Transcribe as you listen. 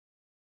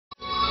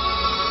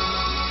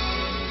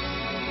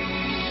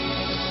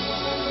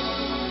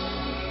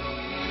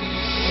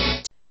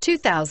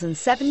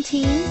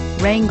2017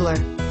 Wrangler.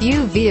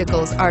 Few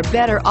vehicles are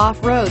better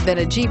off-road than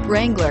a Jeep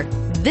Wrangler.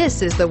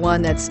 This is the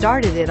one that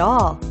started it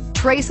all.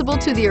 Traceable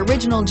to the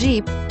original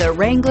Jeep, the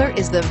Wrangler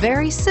is the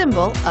very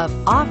symbol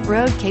of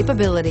off-road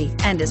capability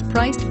and is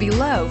priced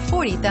below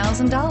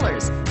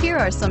 $40,000. Here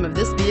are some of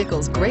this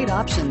vehicle's great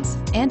options: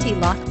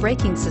 anti-lock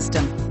braking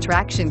system,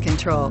 traction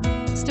control,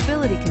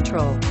 stability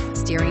control,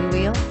 steering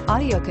wheel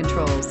audio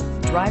controls,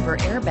 driver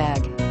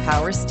airbag,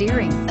 power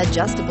steering,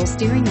 adjustable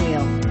steering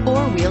wheel,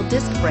 four-wheel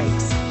disc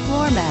brakes,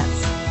 floor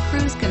mats,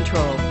 cruise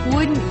control.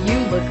 Wouldn't you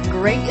look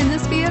great in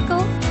this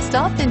vehicle?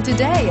 Stop in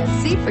today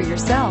and see for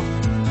yourself.